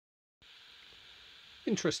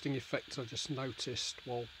Interesting effect I just noticed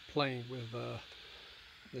while playing with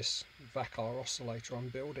this Vackar oscillator I'm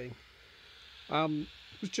building. I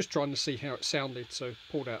was just trying to see how it sounded, so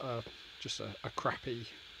pulled out just a crappy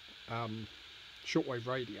shortwave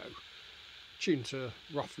radio, tuned to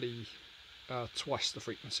roughly twice the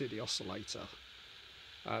frequency of the oscillator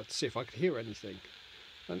to see if I could hear anything,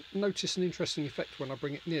 and notice an interesting effect when I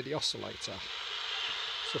bring it near the oscillator.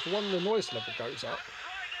 So for one, the noise level goes up,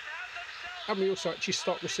 and we also actually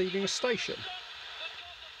start receiving a station,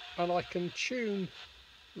 and I can tune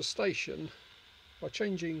the station by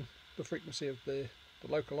changing the frequency of the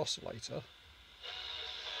local oscillator.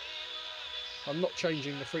 I'm not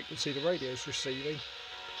changing the frequency the radio is receiving,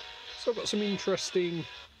 so I've got some interesting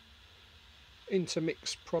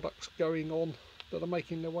intermixed products going on that are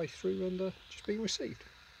making their way through and just being received.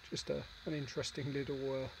 Just an interesting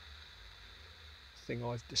little thing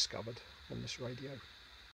I've discovered on this radio.